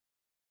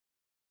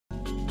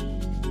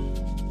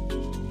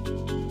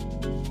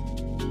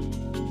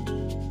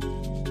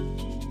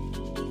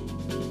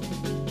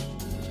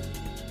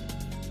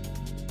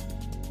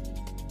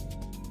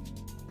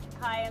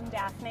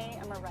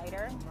I'm a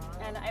writer,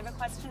 and I have a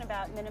question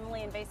about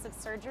minimally invasive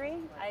surgery.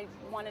 I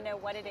want to know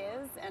what it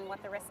is and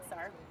what the risks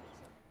are.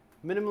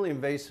 Minimally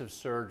invasive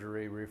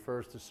surgery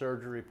refers to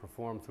surgery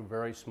performed through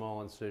very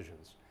small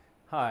incisions.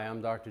 Hi,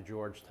 I'm Dr.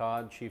 George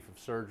Todd, Chief of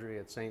Surgery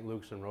at St.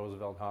 Luke's and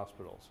Roosevelt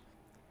Hospitals.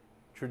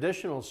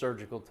 Traditional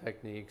surgical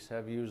techniques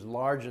have used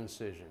large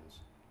incisions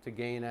to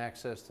gain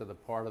access to the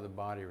part of the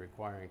body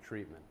requiring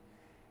treatment.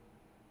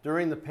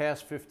 During the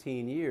past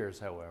 15 years,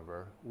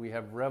 however, we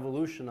have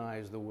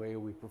revolutionized the way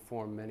we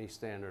perform many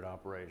standard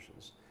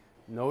operations.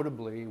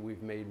 Notably,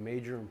 we've made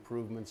major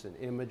improvements in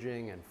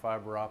imaging and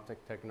fiber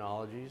optic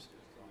technologies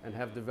and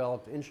have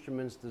developed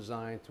instruments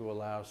designed to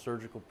allow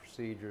surgical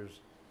procedures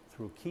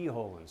through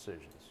keyhole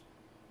incisions.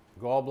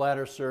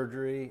 Gallbladder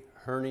surgery,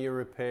 hernia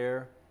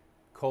repair,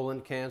 colon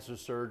cancer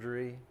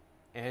surgery,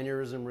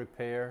 aneurysm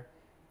repair,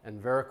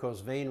 and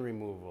varicose vein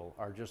removal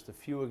are just a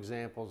few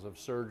examples of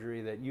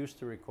surgery that used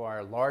to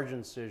require large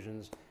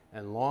incisions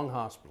and long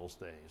hospital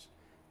stays.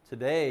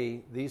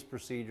 Today, these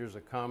procedures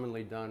are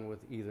commonly done with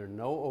either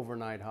no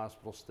overnight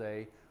hospital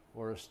stay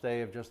or a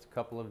stay of just a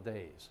couple of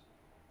days.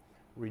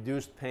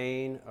 Reduced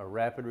pain, a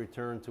rapid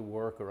return to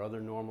work or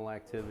other normal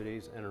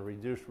activities, and a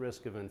reduced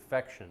risk of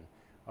infection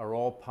are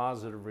all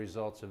positive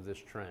results of this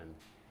trend.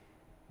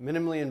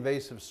 Minimally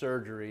invasive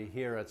surgery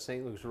here at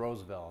St. Luke's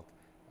Roosevelt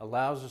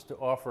allows us to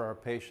offer our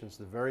patients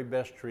the very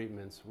best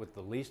treatments with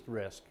the least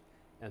risk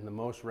and the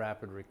most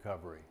rapid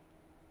recovery.